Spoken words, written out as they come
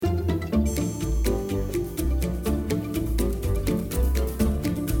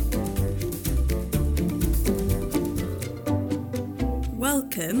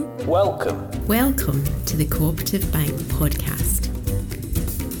Welcome to the Cooperative Bank podcast.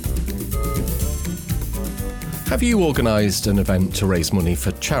 Have you organised an event to raise money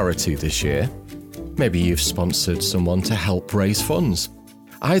for charity this year? Maybe you've sponsored someone to help raise funds.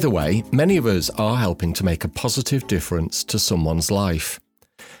 Either way, many of us are helping to make a positive difference to someone's life.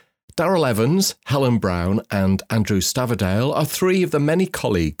 Daryl Evans, Helen Brown and Andrew Staverdale are three of the many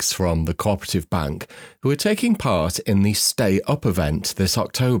colleagues from the Cooperative Bank who are taking part in the Stay Up event this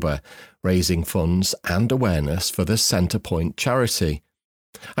October, raising funds and awareness for the Centrepoint charity.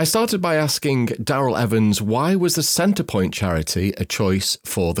 I started by asking Daryl Evans why was the Centrepoint charity a choice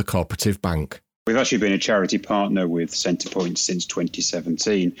for the Cooperative Bank? We've actually been a charity partner with Centrepoint since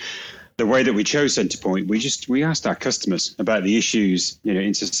 2017. The way that we chose Centrepoint, we asked our customers about the issues,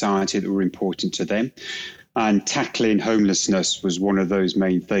 in society that were important to them. And tackling homelessness was one of those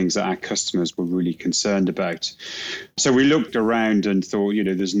main things that our customers were really concerned about. So we looked around and thought,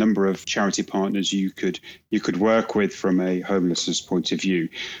 there's a number of charity partners you could work with from a homelessness point of view.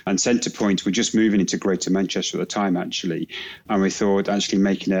 And Centrepoint, we're just moving into Greater Manchester at the time, actually. And we thought actually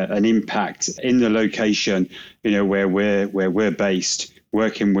making an impact in the location, where we're based,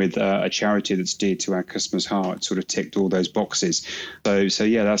 working with a charity that's dear to our customers' heart, sort of ticked all those boxes. So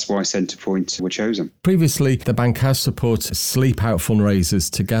yeah, that's why Centrepoint were chosen. Previously, the bank has supported sleep out fundraisers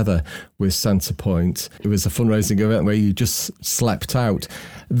together with Centrepoint. It was a fundraising event where you just slept out.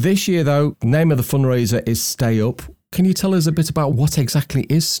 This year, though, the name of the fundraiser is Stay Up. Can you tell us a bit about what exactly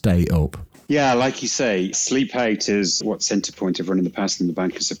is Stay Up? Yeah, like you say, Sleep Out is what Centrepoint have run in the past and the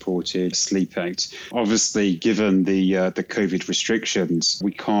bank has supported Sleep Out. Obviously, given the COVID restrictions,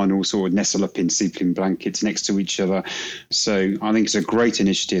 we can't all sort of nestle up in sleeping blankets next to each other. So I think it's a great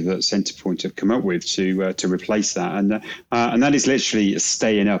initiative that Centrepoint have come up with to replace that. And that is literally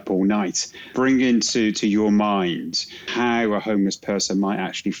staying up all night. Bring into your mind how a homeless person might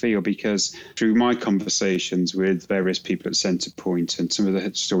actually feel, because through my conversations with various people at Centrepoint and some of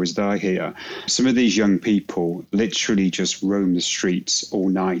the stories that I hear, some of these young people literally just roam the streets all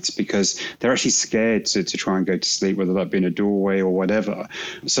night because they're actually scared to try and go to sleep, whether that be in a doorway or whatever.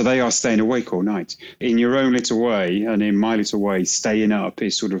 So they are staying awake all night. In your own little way, and in my little way, staying up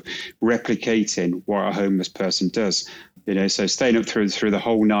is sort of replicating what a homeless person does. So staying up through the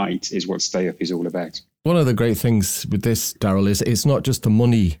whole night is what Stay Up is all about. One of the great things with this, Daryl, is it's not just the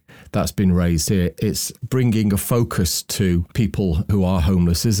money that's been raised here. It's bringing a focus to people who are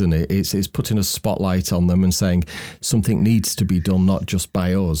homeless, isn't it? It's putting a spotlight on them and saying something needs to be done, not just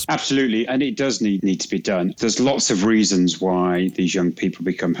by us. Absolutely. And it does need to be done. There's lots of reasons why these young people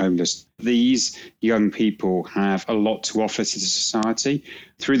become homeless. These young people have a lot to offer to the society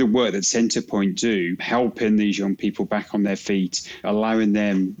through the work that Centrepoint do, helping these young people back on their feet, allowing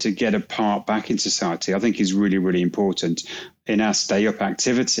them to get a part back in society, I think is really, really important. In our Stay Up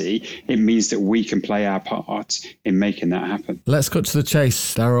activity, it means that we can play our part in making that happen. Let's cut to the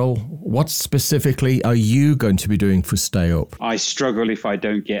chase, Daryl. What specifically are you going to be doing for Stay Up? I struggle if I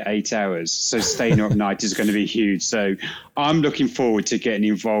don't get 8 hours. So staying up night is going to be huge. So I'm looking forward to getting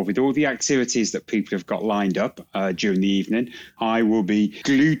involved with all the activities that people have got lined up during the evening. I will be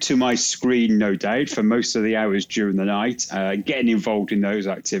glued to my screen, no doubt, for most of the hours during the night, getting involved in those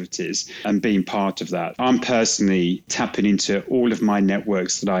activities and being part of that. I'm personally tapping into all of my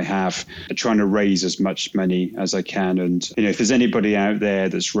networks that I have, trying to raise as much money as I can. And, if there's anybody out there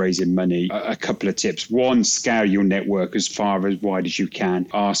that's raising money, a couple of tips. One, scour your network as far as wide as you can.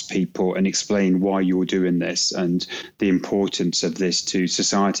 Ask people and explain why you're doing this and the importance of this to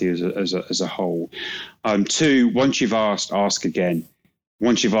society as a whole. Two, once you've asked, ask again.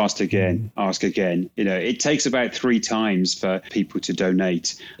 Once you've asked again, ask again. It takes about 3 times for people to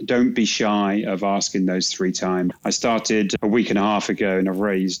donate. Don't be shy of asking those 3 times. I started a week and a half ago and I've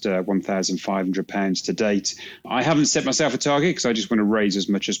raised £1,500 to date. I haven't set myself a target because I just want to raise as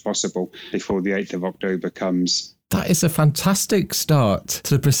much as possible before the 8th of October comes. That is a fantastic start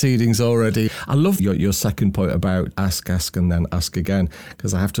to the proceedings already. I love your second point about ask, and then ask again,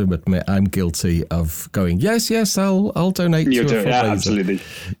 because I have to admit I'm guilty of going, yes, I'll donate to a fundraiser. Yeah, absolutely.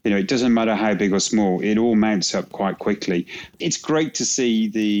 It doesn't matter how big or small, it all mounts up quite quickly. It's great to see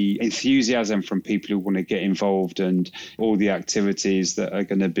the enthusiasm from people who want to get involved and all the activities that are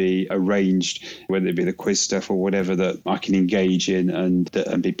going to be arranged, whether it be the quiz stuff or whatever that I can engage in and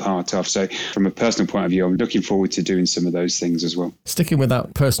be part of. So from a personal point of view, I'm looking forward to doing some of those things as well. Sticking with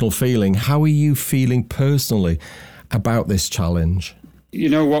that personal feeling, how are you feeling personally about this challenge? You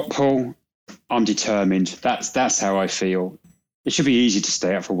know what, Paul? I'm determined. That's how I feel. It should be easy to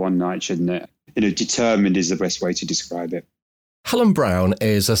stay up for one night, shouldn't it? Determined is the best way to describe it. Helen Brown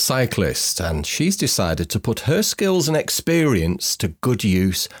is a cyclist and she's decided to put her skills and experience to good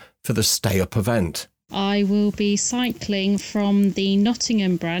use for the Stay Up event. I will be cycling from the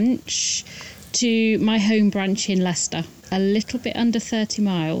Nottingham branch to my home branch in Leicester, a little bit under 30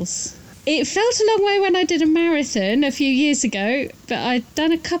 miles. It felt a long way when I did a marathon a few years ago, but I'd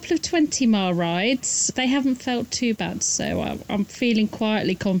done a couple of 20-mile rides. They haven't felt too bad, so I'm feeling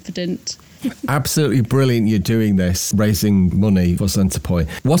quietly confident. Absolutely brilliant you're doing this, raising money for Centrepoint.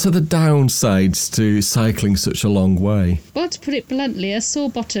 What are the downsides to cycling such a long way? Well, to put it bluntly, a sore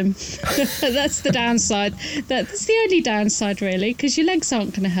bottom. That's the downside. That's the only downside, really, because your legs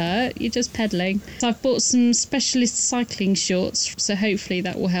aren't going to hurt. You're just pedalling. So I've bought some specialist cycling shorts, so hopefully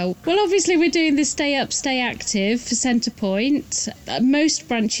that will help. Well, obviously, we're doing the Stay Up, Stay Active for Centrepoint. Most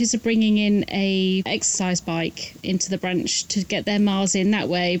branches are bringing in a exercise bike into the branch to get their miles in that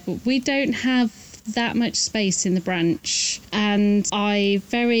way, but we don't have that much space in the branch, and I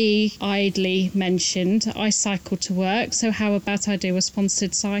very idly mentioned I cycle to work, so how about I do a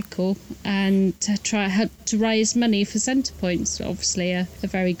sponsored cycle and to try to raise money for Centrepoint. So obviously a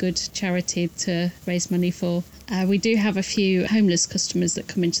very good charity to raise money for. We do have a few homeless customers that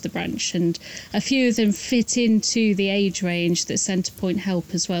come into the branch, and a few of them fit into the age range that Centrepoint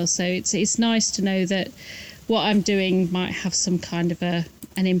help as well, so it's nice to know that what I'm doing might have some kind of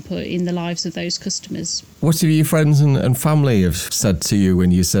an input in the lives of those customers. What have your friends and family have said to you when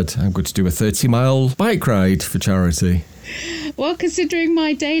you said, I'm going to do a 30-mile bike ride for charity? Well, considering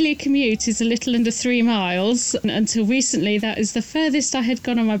my daily commute is a little under 3 miles, until recently that is the furthest I had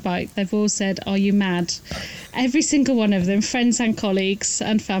gone on my bike, they've all said, are you mad? Every single one of them, friends and colleagues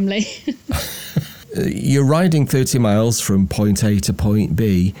and family. You're riding 30 miles from point A to point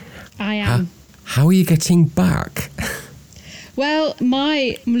B. I am. How are you getting back? Well,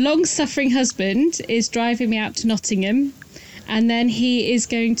 my long-suffering husband is driving me out to Nottingham, and then he is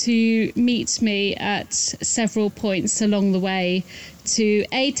going to meet me at several points along the way to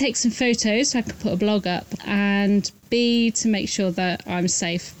A, take some photos so I can put a blog up, and B, to make sure that I'm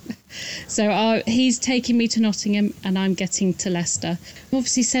safe. So he's taking me to Nottingham and I'm getting to Leicester.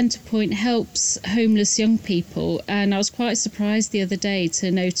 Obviously Centrepoint helps homeless young people, and I was quite surprised the other day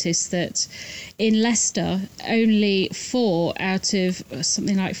to notice that in Leicester only 4 out of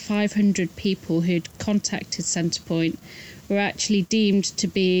something like 500 people who'd contacted Centrepoint were actually deemed to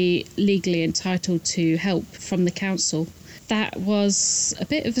be legally entitled to help from the council. That was a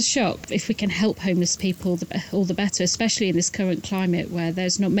bit of a shock. If we can help homeless people, all the better, especially in this current climate where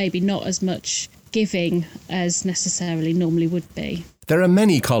there's maybe not as much giving as necessarily normally would be. There are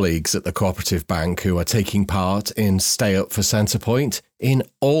many colleagues at the Cooperative Bank who are taking part in Stay Up for Centrepoint in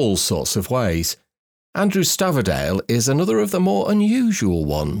all sorts of ways. Andrew Staverdale is another of the more unusual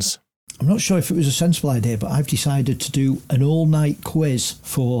ones. I'm not sure if it was a sensible idea, but I've decided to do an all-night quiz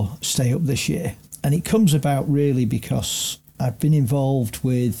for Stay Up this year. And it comes about really because I've been involved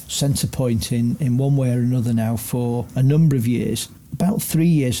with Centrepoint in one way or another now for a number of years. About 3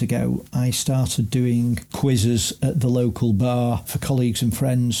 years ago, I started doing quizzes at the local bar for colleagues and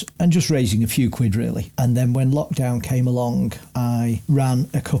friends and just raising a few quid, really. And then when lockdown came along, I ran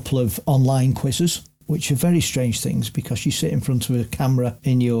a couple of online quizzes, which are very strange things because you sit in front of a camera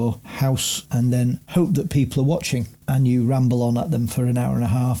in your house and then hope that people are watching, and you ramble on at them for an hour and a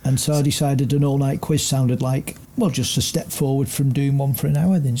half. And so I decided an all-night quiz sounded like, well, just a step forward from doing one for an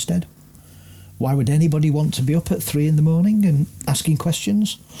hour instead. Why would anybody want to be up at 3 a.m. and asking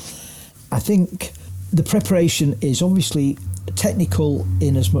questions? I think the preparation is obviously technical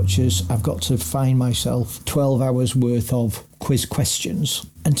in as much as I've got to find myself 12 hours worth of quiz questions.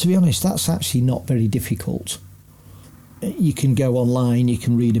 And to be honest, that's actually not very difficult. You can go online, you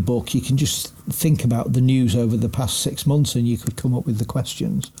can read a book, you can just think about the news over the past 6 months and you could come up with the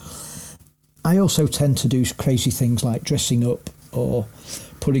questions. I also tend to do crazy things like dressing up or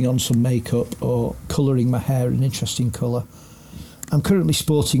putting on some makeup or colouring my hair an interesting colour. I'm currently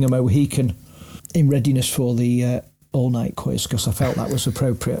sporting a Mohican in readiness for the all-night quiz because I felt that was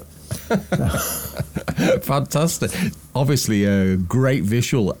appropriate. Fantastic. Obviously a great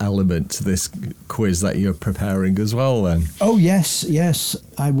visual element to this quiz that you're preparing as well then. Oh yes.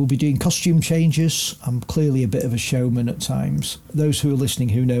 I will be doing costume changes. I'm clearly a bit of a showman at times. Those who are listening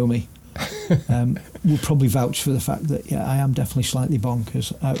who know me will probably vouch for the fact that I am definitely slightly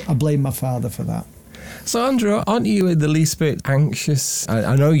bonkers. I blame my father for that. So Andrew, aren't you in the least bit anxious?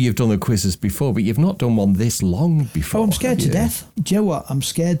 I know you've done the quizzes before, but you've not done one this long before. Oh, I'm scared to death. Do you know what? I'm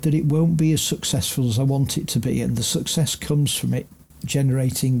scared that it won't be as successful as I want it to be, and the success comes from it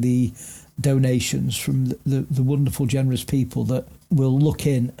generating the donations from the wonderful, generous people that will look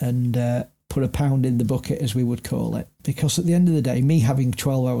in and put £1 in the bucket, as we would call it. Because at the end of the day, me having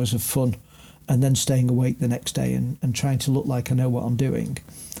 12 hours of fun and then staying awake the next day and trying to look like I know what I'm doing,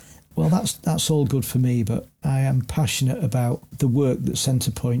 well, that's all good for me, but I am passionate about the work that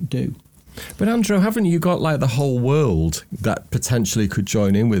Centrepoint do. But Andrew, haven't you got like the whole world that potentially could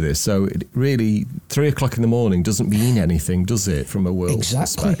join in with this? So it really, 3 o'clock in the morning doesn't mean anything, does it, from a world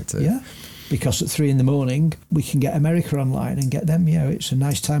perspective? Yeah. Because at 3 in the morning, we can get America online and get them, it's a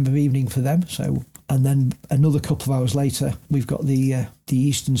nice time of evening for them. So, and then another couple of hours later, we've got the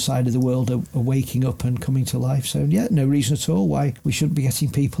eastern side of the world are waking up and coming to life. So, no reason at all why we shouldn't be getting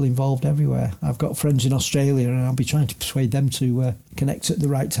people involved everywhere. I've got friends in Australia and I'll be trying to persuade them to connect at the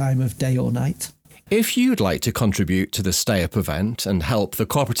right time of day or night. If you'd like to contribute to the Stay Up event and help the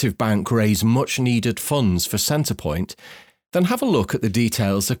Cooperative Bank raise much-needed funds for Centrepoint, then have a look at the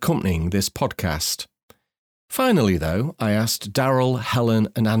details accompanying this podcast. Finally, though, I asked Daryl, Helen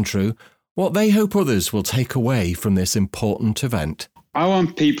and Andrew what they hope others will take away from this important event. I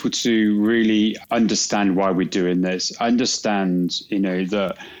want people to really understand why we're doing this. Understand,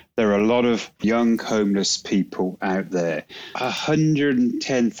 that there are a lot of young homeless people out there.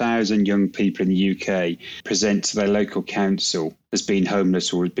 110,000 young people in the UK present to their local council as being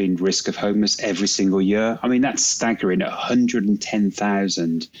homeless or as being risk of homeless every single year. I mean, that's staggering,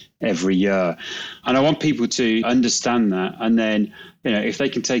 110,000 every year. And I want people to understand that. And then, if they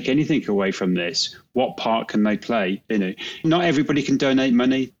can take anything away from this, what part can they play? Not everybody can donate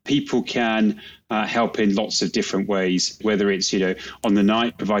money. People can help in lots of different ways, whether it's, on the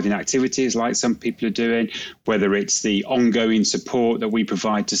night providing activities like some people are doing, whether it's the ongoing support that we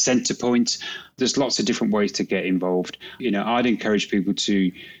provide to Centrepoint. There's lots of different ways to get involved. I'd encourage people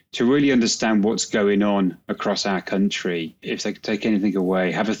to really understand what's going on across our country. If they could take anything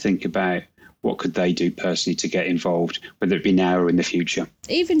away, have a think about what could they do personally to get involved, whether it be now or in the future.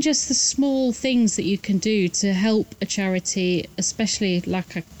 Even just the small things that you can do to help a charity, especially,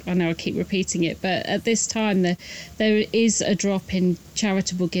 like I know I keep repeating it, but at this time there is a drop in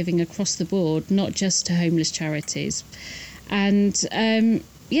charitable giving across the board, not just to homeless charities. And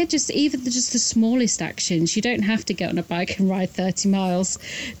just the smallest actions. You don't have to get on a bike and ride 30 miles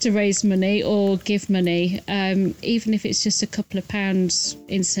to raise money or give money, even if it's just a couple of pounds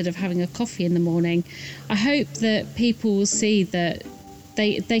instead of having a coffee in the morning. I hope that people will see that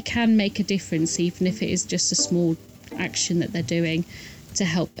they can make a difference, even if it is just a small action that they're doing to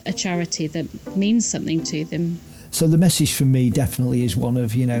help a charity that means something to them. So the message from me definitely is one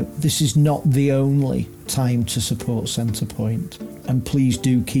of, this is not the only time to support Centrepoint. And please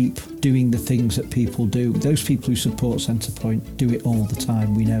do keep doing the things that people do. Those people who support Centrepoint do it all the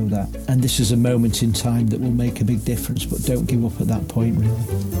time, we know that. And this is a moment in time that will make a big difference, but don't give up at that point,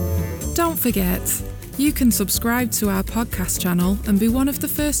 really. Don't forget, you can subscribe to our podcast channel and be one of the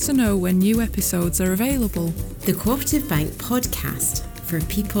first to know when new episodes are available. The Cooperative Bank Podcast, for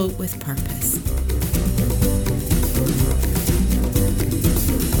people with purpose.